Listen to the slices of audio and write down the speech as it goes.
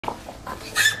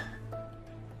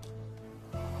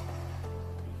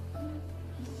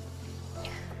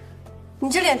你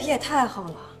这脸皮也太厚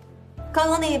了，刚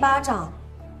刚那一巴掌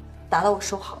打得我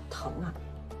手好疼啊！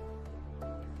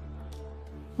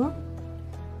嗯，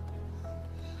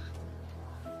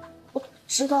我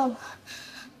知道了。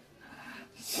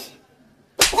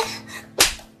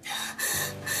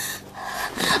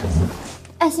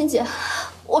爱心姐，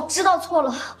我知道错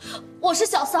了，我是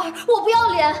小三儿，我不要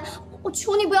脸，我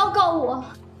求你不要告我。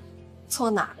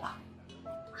错哪了？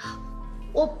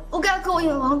 我不该勾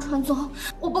引王传宗，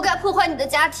我不该破坏你的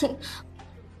家庭，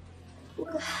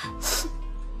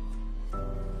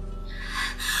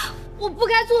我不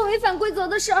该做违反规则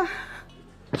的事儿。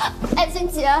爱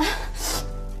心姐，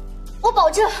我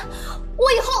保证，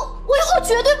我以后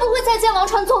绝对不会再见王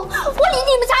传宗，我离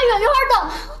你们家远远的。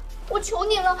我求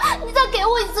你了，你再给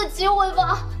我一次机会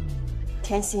吧。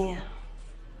甜心，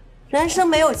人生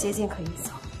没有捷径可以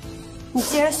走。 你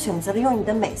既然选择了用你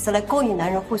的美色来勾引男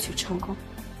人获取成功，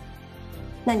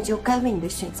那你就该为你的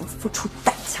选择付出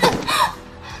代价。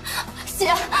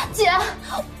姐，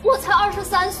我才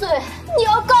23岁，你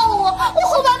要告我，我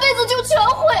后半辈子就全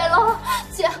毁了。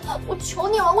姐，我求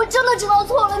你了，我真的知道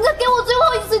错了，你再给我最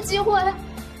后一次机会。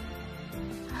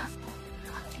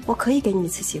我可以给你一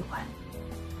次机会，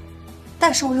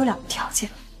但是我有2个条件。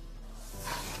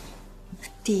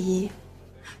第一，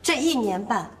这1年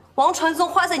半。 王传宗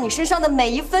花在你身上的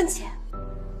每一分钱，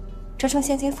折成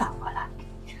现金返回来。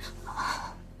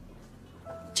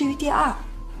至于第2，爱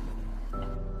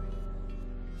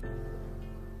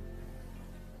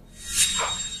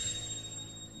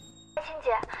心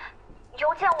姐，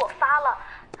邮件我发了，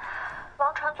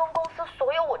王传宗公司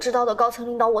所有我知道的高层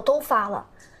领导我都发了，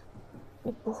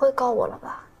你不会告我了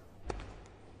吧？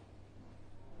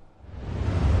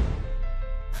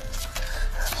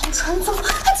王传宗，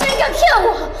他竟然敢骗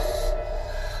我！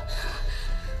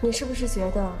 你是不是觉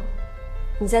得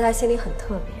你在他心里很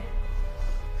特别？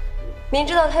明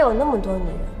知道他有那么多女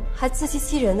人，还自欺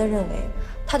欺人的认为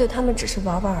他对他们只是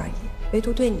玩玩而已，唯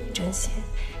独对你真心，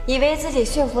以为自己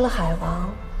驯服了海王，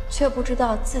却不知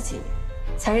道自己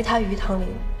才是他鱼塘里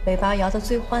尾巴摇得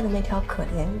最欢的那条可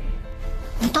怜鱼。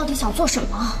你到底想做什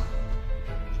么？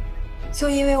就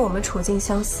因为我们处境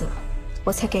相似，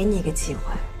我才给你一个机会。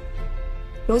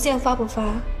邮件发不发，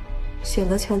选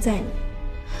择权在你。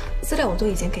 资料我都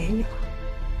已经给你了。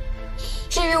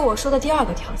至于我说的第2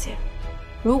个条件，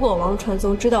如果王传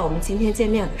宗知道我们今天见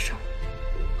面的事儿，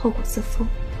后果自负。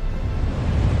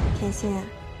甜心，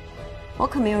我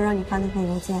可没有让你发那封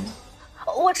邮件。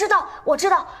我知道，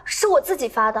是我自己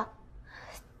发的。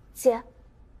姐，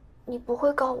你不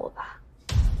会告我吧？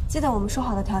记得我们说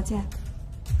好的条件。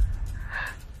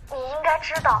你应该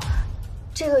知道，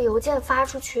这个邮件发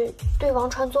出去对王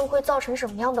传宗会造成什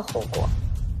么样的后果。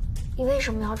 你为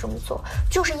什么要这么做？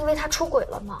就是因为他出轨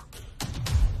了吗？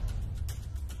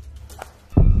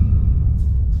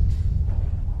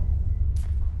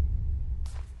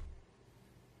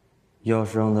要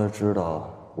是让他知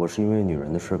道我是因为女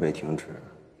人的事被停职，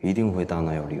一定会大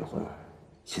闹要离婚。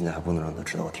现在还不能让他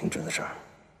知道我停职的事儿。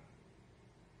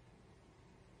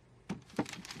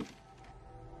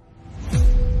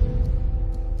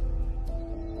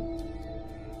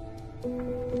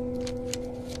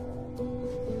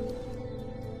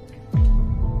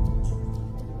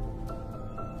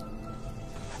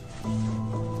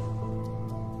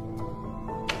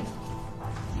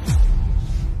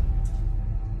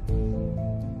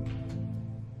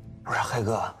不是黑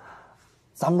哥，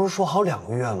咱不是说好2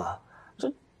个月吗？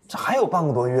这还有半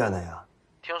个多月呢呀！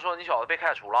听说你小子被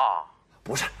开除了？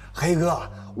不是黑哥，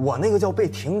我那个叫被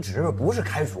停职，不是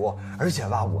开除，而且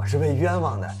吧，我是被冤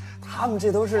枉的。他们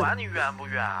这都是管你冤不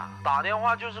冤，打电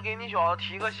话就是给你小子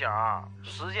提个醒，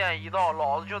时间一到，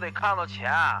老子就得看到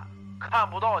钱，看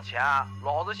不到钱，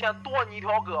老子先剁你一条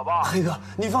胳膊。黑哥，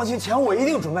你放心，钱我一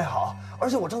定准备好，而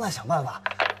且我正在想办法。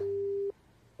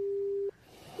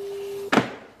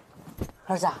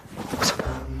儿子，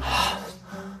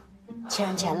欠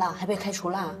人钱了，还被开除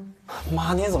了？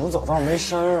妈，你怎么走道没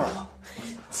声啊？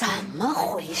怎么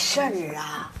回事儿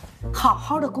啊？好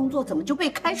好的工作怎么就被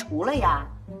开除了呀？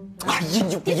哎呀，你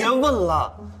就别问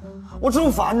了，我正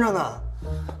烦着呢。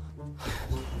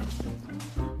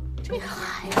这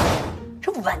孩子，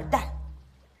这完蛋！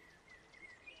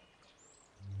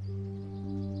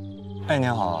哎，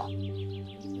您好，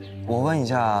我问一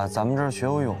下，咱们这儿学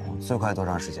游泳最快多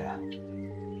长时间？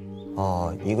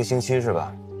哦，1个星期是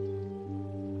吧？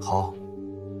好，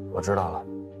我知道了。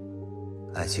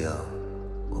爱情，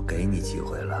我给你机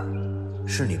会了，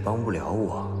是你帮不了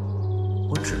我，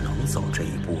我只能走这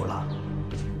一步了。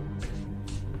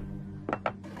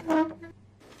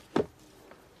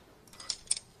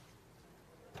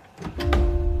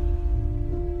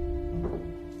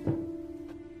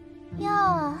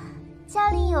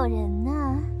有人呢。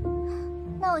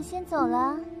那我先走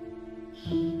了。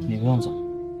你不用走，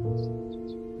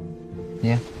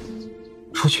你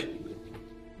出去。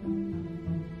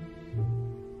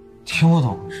听不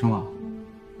懂是吗？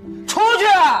出去！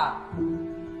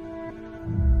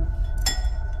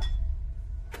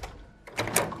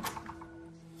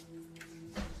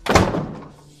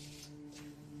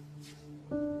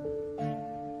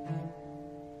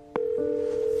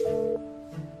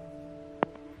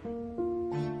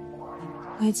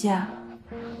喂，姐，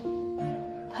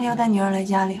他要带女儿来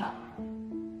家里了。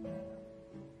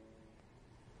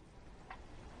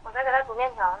我在给他煮面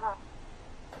条呢。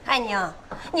艾宁，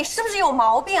你是不是有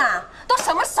毛病啊？都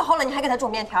什么时候了，你还给他煮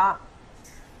面条？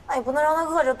那也不能让他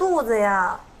饿着肚子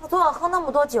呀。他昨晚喝那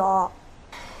么多酒。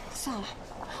算了，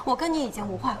我跟你已经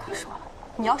无话可说了。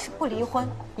你要是不离婚，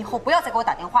以后不要再给我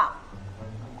打电话了。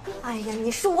哎呀，你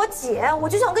是我姐，我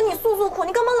就想跟你诉诉苦，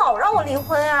你干嘛老让我离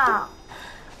婚啊？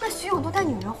那徐勇都带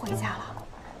女人回家了，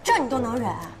这你都能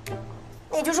忍？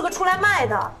你就是个出来卖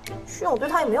的，徐勇对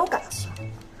他也没有感情。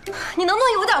你能不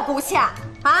能有点骨气啊？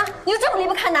啊，你就这么离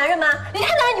不开男人吗？离开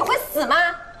男人你会死吗？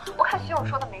我看徐勇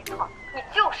说的没错，你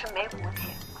就是没骨气。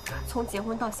从结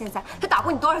婚到现在，他打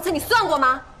过你多少次？你算过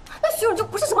吗？那徐勇就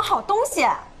不是什么好东西。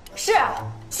是，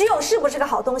徐勇是不是个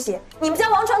好东西？你们家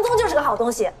王传宗就是个好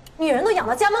东西，女人都养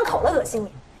到家门口了，恶心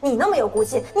你！你那么有骨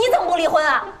气，你怎么不离婚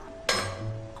啊？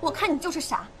我看你就是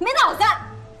傻，没脑子。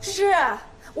是，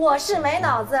我是没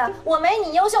脑子，我没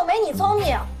你优秀，没你聪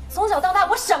明。从小到大，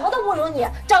我什么都不如你，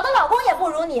找的老公也不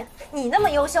如你。你那么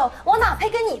优秀，我哪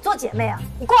配跟你做姐妹啊？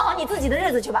你过好你自己的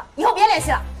日子去吧，以后别联系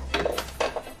了。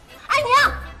艾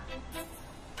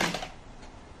宁，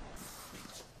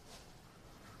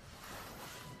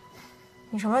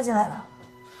你什么时候进来的？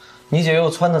你姐又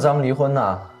撺掇咱们离婚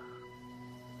呢？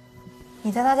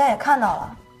你在他家也看到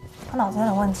了，他脑子有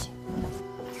点问题。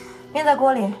面在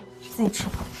锅里，自己吃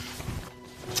吧。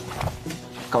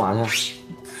干嘛去？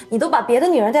你都把别的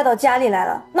女人带到家里来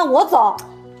了，那我走。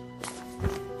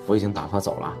我已经打发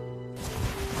走了。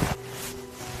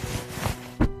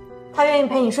他愿意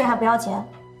陪你睡还不要钱，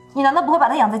你难道不会把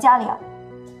他养在家里啊？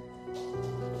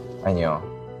艾宁，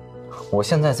我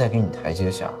现在在给你台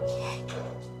阶下。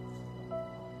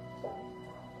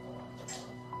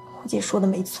我姐说的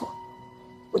没错，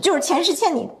我就是前世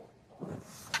欠你的。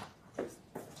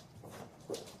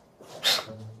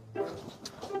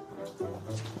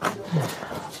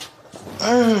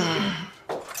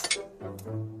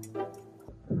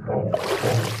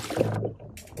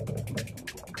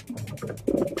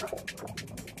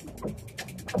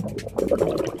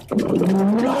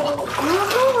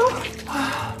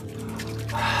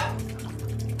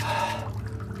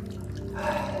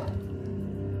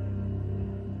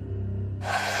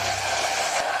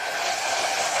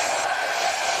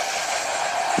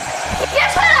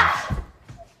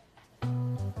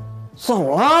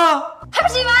走了？还不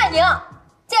是因为艾宁？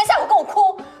今天下午跟我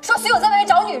哭，说徐勇在外面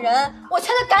找女人，我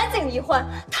劝他赶紧离婚。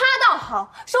他倒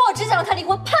好，说我只想让他离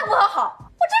婚，盼不和好。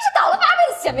我真是倒了8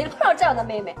辈子血，没碰上这样的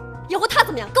妹妹。以后他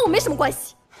怎么样，跟我没什么关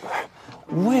系。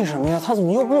为什么呀？他怎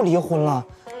么又不离婚了？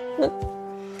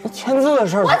那签字的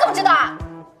事儿，我怎么知道啊？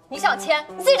你想签，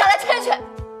你自己找他签去。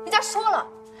人家说了，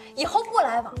以后不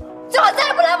来往，最好再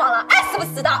也不来往了，爱死不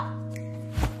死的。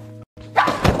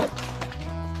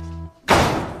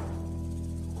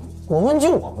我问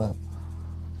就我问。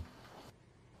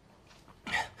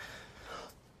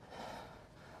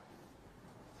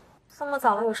这么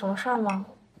早了，有什么事儿吗？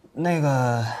那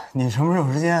个，你什么时候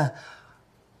有时间，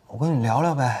我跟你聊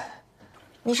聊呗。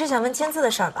你是想问签字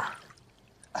的事儿吧？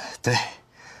对，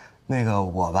那个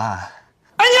我吧。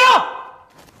艾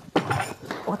宁，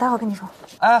我待会儿跟你说。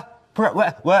哎，不是，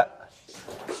喂，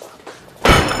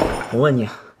我问你，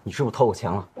你是不是偷我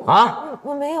钱了啊？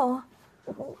我没有啊，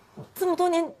这么多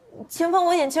年钱放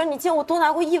我眼前，你见我多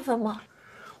拿过1分吗？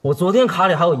我昨天卡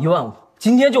里还有15000，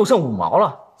今天就剩5毛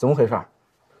了，怎么回事？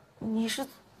你是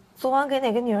昨晚给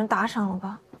哪个女人打赏了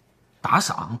吧？打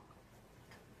赏？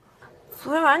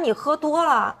昨天晚上你喝多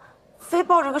了，非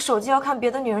抱着个手机要看别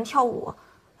的女人跳舞，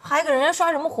还给人家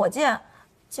刷什么火箭，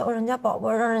叫人家宝贝，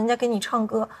让人家给你唱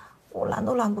歌，我拦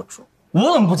都拦不住。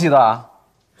我怎么不记得啊？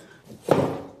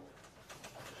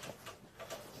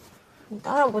你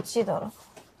当然不记得了，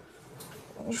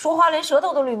你说话连舌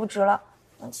头都捋不直了，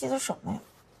能记得什么呀？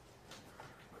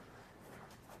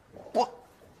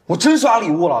我真刷礼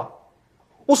物了，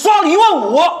我刷了15000。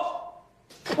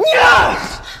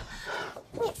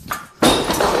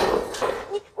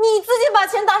你自己把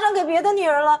钱打赏给别的女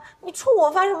人了，你冲我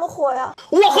发什么火呀？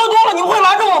我喝多了，你不会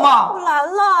拦着我吗？我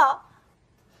拦了，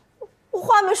我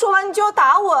话没说完你就要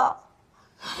打我，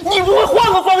你不会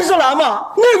换个方式拦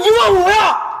吗？那15000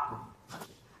呀！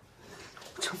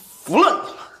服了你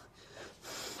了！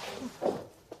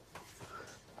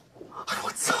哎呦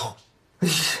我操！哎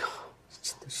呀，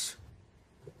真的是，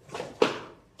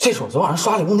这是我昨晚上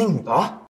刷礼物那女的。